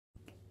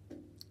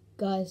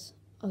Guys,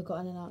 I've got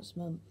an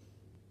announcement.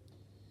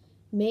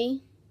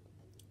 Me,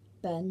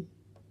 Ben,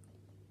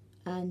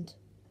 and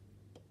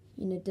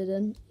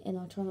Dylan in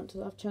our Try Not to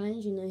Laugh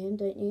challenge. You know him,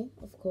 don't you?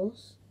 Of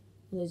course.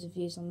 Loads of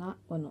views on that.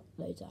 Well, not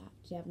loads, I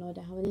actually have no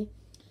idea how many.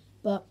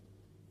 But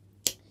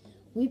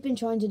we've been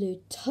trying to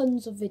do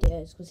tons of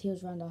videos because he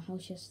was around our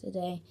house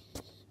yesterday.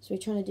 So we're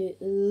trying to do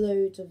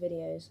loads of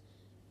videos.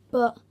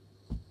 But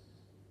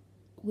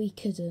we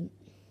couldn't.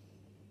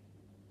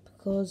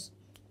 Because,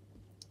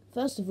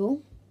 first of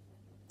all,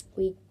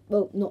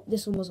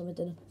 this one wasn't with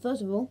dinner.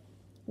 First of all,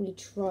 we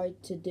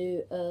tried to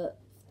do a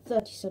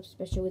 30 sub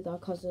special with our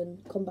cousin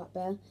Combat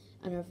Bear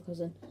and our other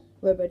cousin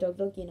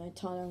RoboDogDog,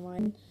 Tyler and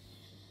Ryan.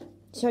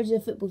 Tried to do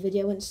a football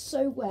video, went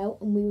so well,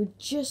 and we were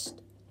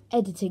just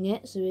editing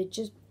it, so we were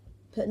just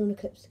putting all the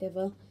clips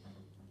together.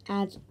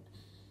 And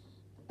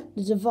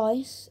the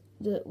device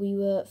that we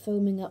were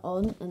filming it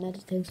on and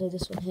editing, so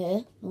this one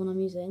here, the one I'm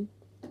using,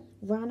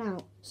 ran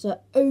out. So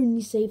it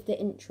only saved the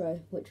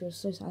intro, which we were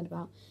so sad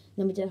about.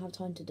 And then we didn't have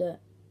time to do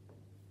it.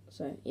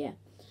 So, yeah.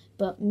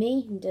 But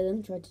me and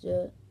Dylan tried to do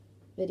a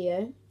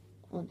video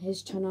on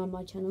his channel and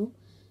my channel.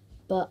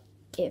 But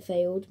it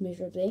failed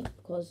miserably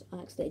because I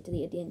accidentally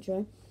deleted the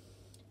intro.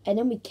 And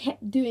then we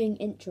kept doing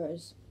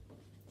intros.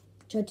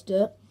 Tried to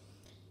do it.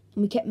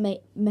 And we kept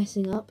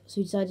messing up. So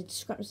we decided to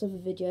scrap this other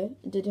video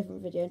and do a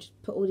different video and just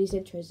put all these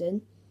intros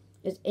in.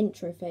 As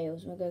intro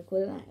fails. And we're going to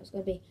call it that. It's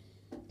going to be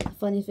the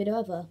funniest video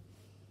ever.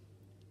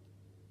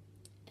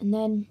 And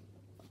then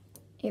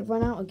it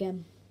ran out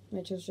again,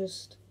 which was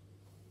just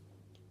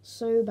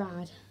so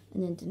bad,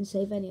 and then didn't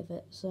save any of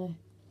it. So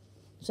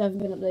I haven't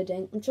been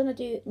uploading. I'm trying to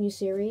do a new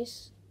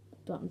series,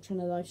 but I'm trying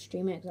to live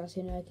stream it because that's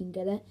the only way I can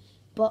get it.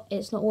 But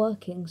it's not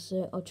working,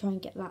 so I'll try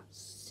and get that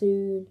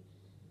soon,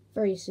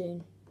 very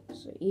soon.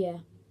 So yeah.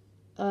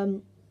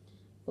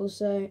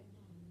 Also,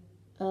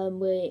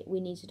 we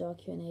need to do our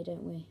Q&A,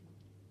 don't we?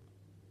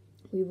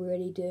 We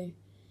really do.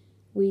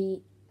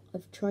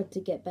 I've tried to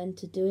get Ben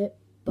to do it,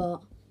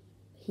 but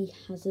he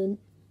hasn't.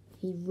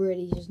 He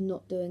really is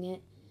not doing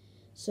it.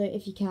 So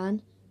if you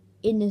can,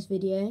 in this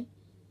video,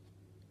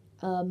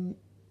 and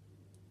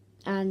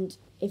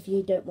if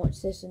you don't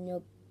watch this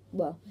and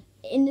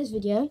in this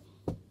video,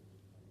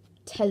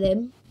 tell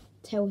him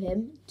to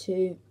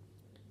do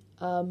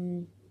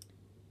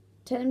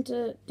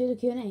the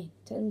Q&A.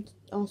 Tell him to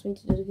ask me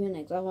to do the Q&A,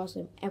 because I've asked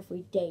him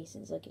every day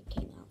since it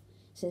came out,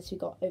 since we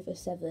got over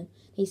 7.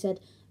 He said,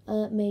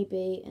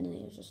 maybe, and then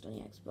it was just on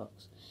the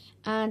Xbox.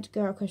 And go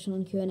our question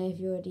on Q&A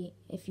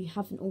if you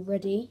haven't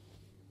already.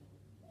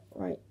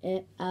 Right,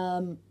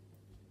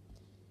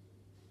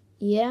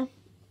 yeah,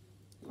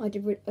 I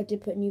did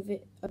put a new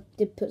video. I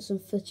did put some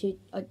footage.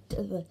 I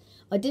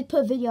did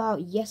put a video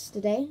out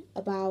yesterday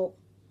about,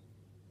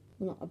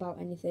 well, not about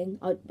anything.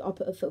 I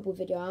put a football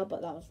video out, but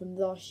that was from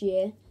last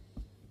year,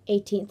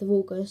 18th of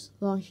August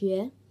last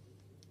year,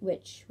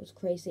 which was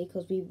crazy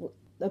because we were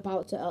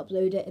about to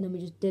upload it and then we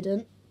just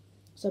didn't.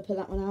 So I put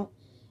that one out.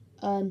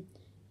 I'm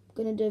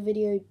gonna do a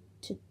video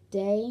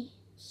today,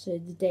 so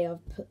the day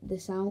I've put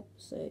this out,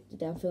 so the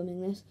day I'm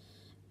filming this.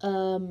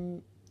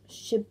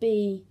 Should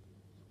be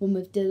one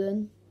with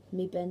Dylan,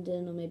 me, Ben,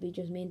 Dylan, or maybe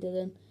just me and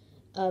Dylan.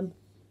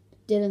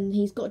 Dylan,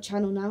 he's got a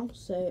channel now,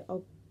 so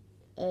I'll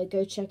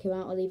go check him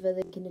out. I'll leave a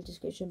link in the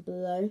description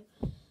below.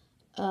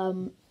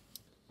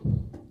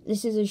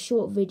 This is a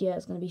short video.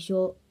 It's gonna be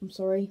short. I'm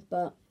sorry,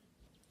 but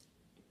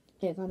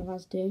it kind of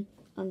has to.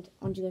 And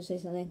I'm just gonna say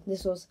something.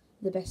 This was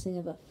the best thing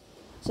ever.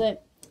 So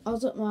I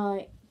was at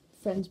my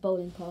friend's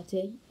bowling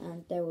party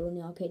and they were on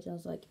the arcade, and I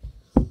was like,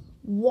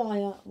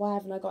 why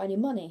haven't I got any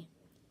money?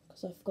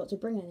 Because I forgot to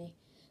bring any.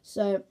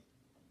 So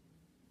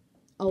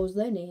I was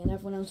lonely and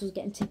everyone else was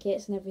getting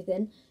tickets and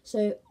everything.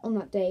 So on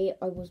that day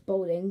I was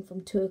bowling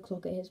from 2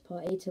 o'clock at his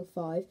party till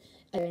 5,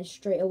 and then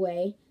straight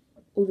away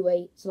all the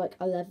way to like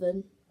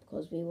 11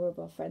 because we were with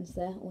our friends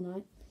there all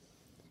night.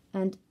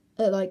 And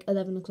at like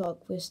 11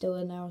 o'clock we were still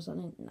in there or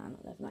something. No,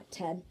 not 11, like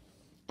 10.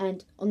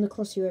 And on the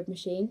Crossy Road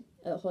machine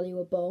at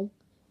Hollywood Bowl,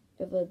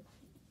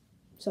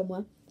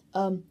 somewhere,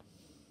 I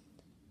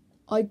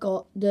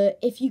got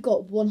if you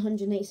got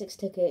 186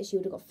 tickets, you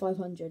would have got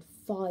 500.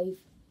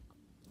 5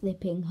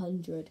 flipping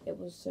 100. It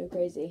was so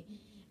crazy.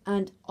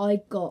 And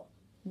I got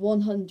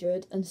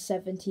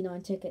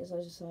 179 tickets. I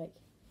was just like,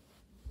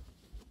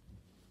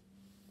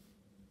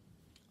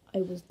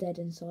 I was dead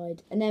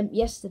inside. And then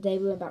yesterday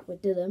we went back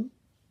with Dylan,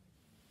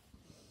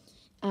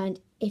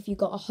 and if you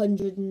got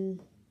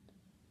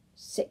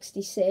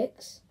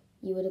 166,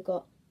 you would have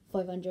got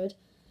 500.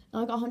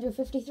 And I got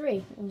 153.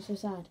 It was so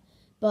sad.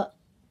 But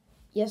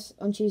yes,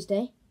 on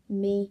Tuesday,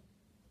 me,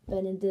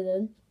 Ben and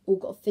Dylan all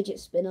got a fidget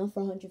spinner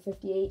for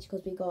 150 each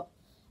because we got,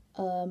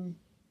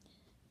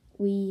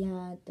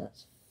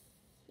 that's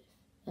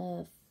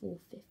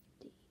 450.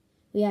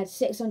 We had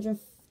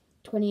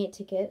 628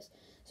 tickets.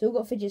 So we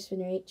got a fidget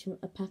spinner each,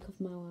 a pack of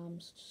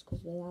Malams, just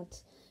because we're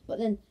lads. But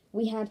then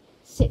we had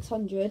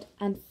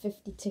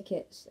 650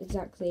 tickets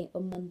exactly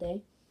on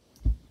Monday.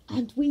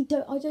 And I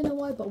don't know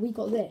why, but we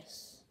got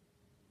this.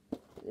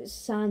 It's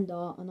sand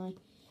art, and I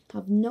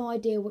have no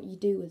idea what you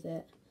do with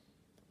it.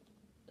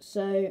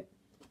 So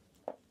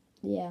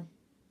yeah,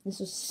 this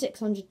was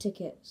 600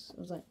 tickets. I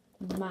was like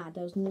mad.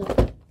 There was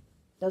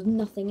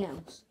nothing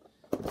else.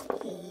 I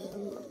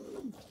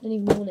don't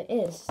even know what it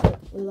is. Like,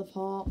 love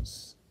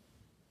hearts.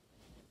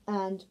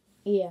 And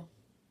yeah.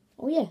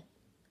 Oh yeah.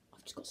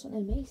 I've just got something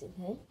amazing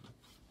here.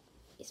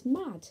 It's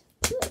mad.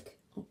 Look.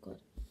 Oh god.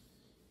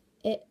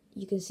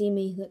 You can see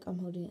me. Look, I'm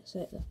holding it.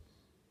 So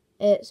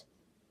it's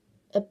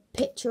a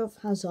picture of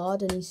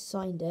Hazard, and he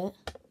signed it.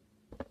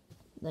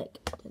 Like,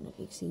 I don't know if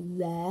you can see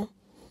there.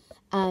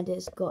 And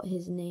it's got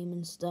his name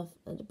and stuff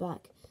at the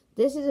back.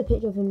 This is a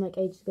picture of him like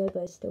ages ago,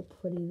 but it's still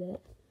pretty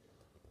lit.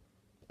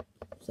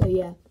 So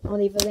yeah, I'll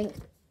leave a link.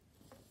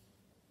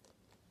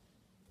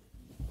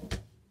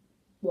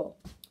 Well,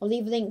 I'll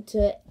leave a link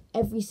to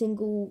every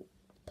single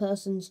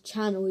person's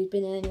channel who's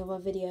been in any of our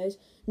videos.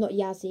 Not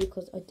Yazzie,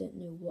 because I don't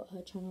know what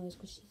her channel is,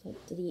 because she's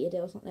like deleted it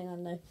or something. I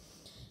don't know.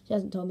 She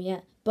hasn't told me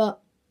yet. But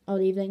I'll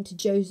leave a link to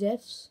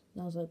Joseph's.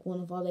 That was like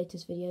one of our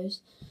latest videos.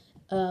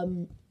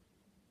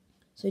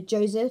 So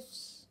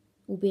Joseph's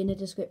will be in the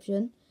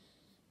description.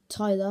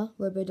 Tyler,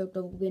 RoboDogDog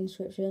will be in the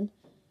description.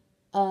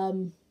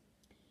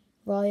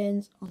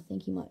 Ryan's, I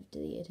think he might have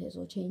deleted his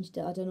or changed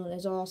it. I don't know what it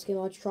is. I'll ask him.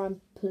 I'll try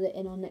and put it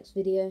in our next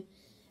video.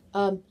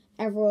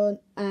 Everyone,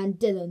 and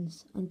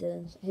Dylan's.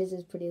 His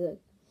is pretty good.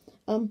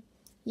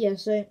 Yeah,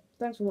 so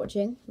thanks for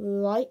watching.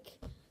 Like,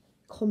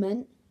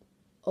 comment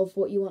of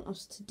what you want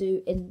us to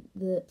do in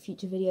the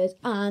future videos,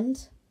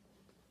 and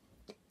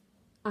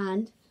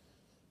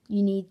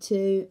you need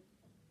to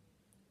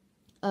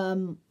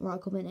write a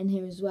comment in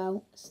here as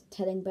well,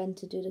 telling Ben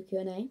to do the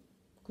Q&A,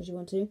 because you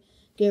want to.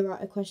 Go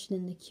write a question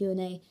in the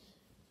Q&A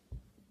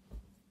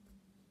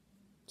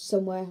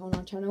somewhere on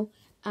our channel,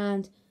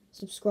 and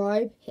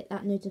subscribe, hit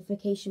that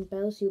notification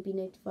bell so you'll be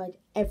notified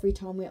every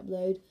time we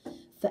upload,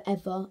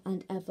 forever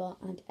and ever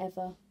and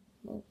ever.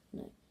 Well,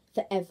 no,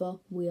 forever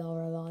we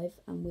are alive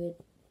and we're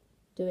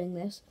doing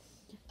this.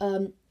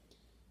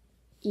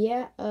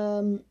 Yeah,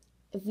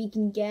 if we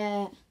can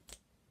get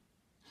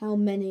how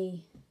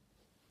many,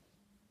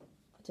 I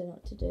don't know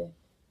what to do.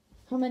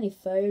 How many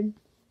phone?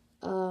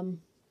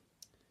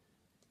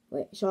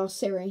 Wait, shall I ask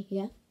Siri?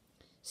 Yeah.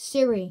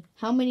 Siri,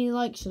 how many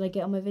likes should I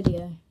get on my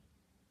video?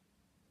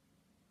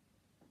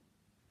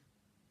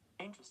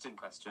 Interesting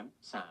question,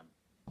 Sam.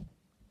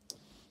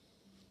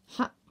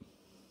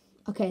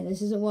 Okay,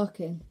 this isn't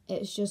working.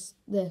 It's just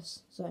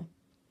this. So,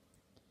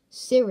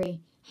 Siri,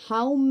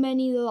 how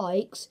many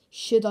likes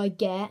should I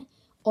get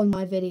on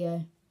my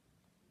video?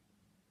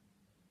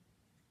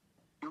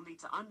 You'll need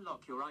to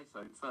unlock your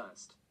iPhone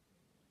first.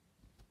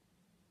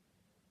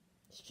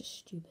 It's just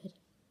stupid.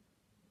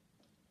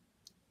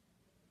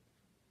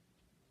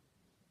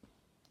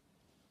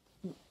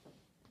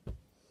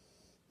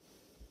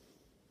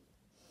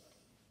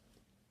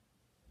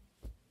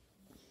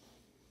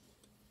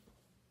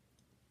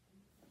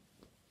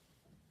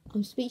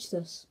 I'm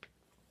speechless.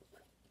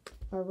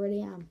 I really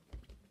am.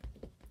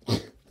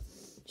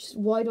 Just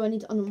why do I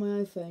need to unlock my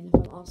iPhone if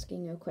I'm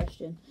asking you a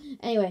question?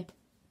 Anyway,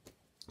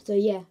 so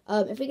yeah,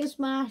 if we can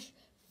smash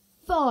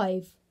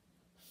five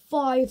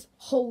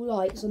whole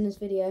likes on this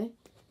video,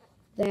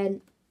 then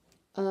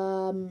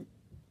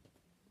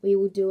we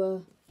will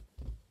do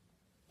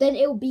then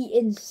it'll be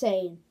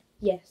insane.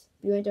 Yes,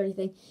 we won't do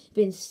anything. It'll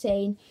be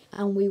insane,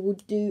 and we will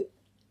do,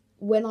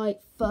 when I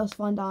first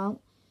find out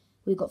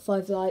we got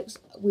 5 likes,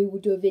 we will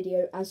do a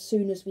video as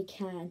soon as we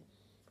can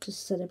to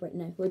celebrate.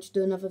 No, we'll just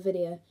do another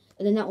video,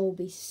 and then that one will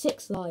be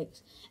 6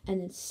 likes,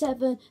 and then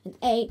 7 and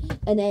 8,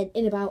 and then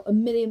in about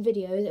 1 million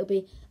videos it'll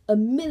be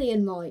 1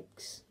 million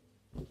likes.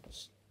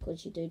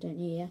 Because you do, don't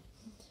you? Yeah.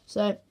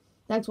 So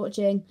thanks for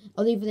watching.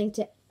 I'll leave a link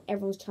to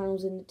everyone's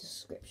channels in the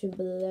description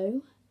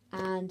below,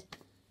 and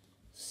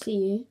see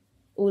you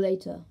all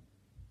later.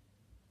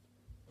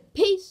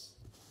 Peace.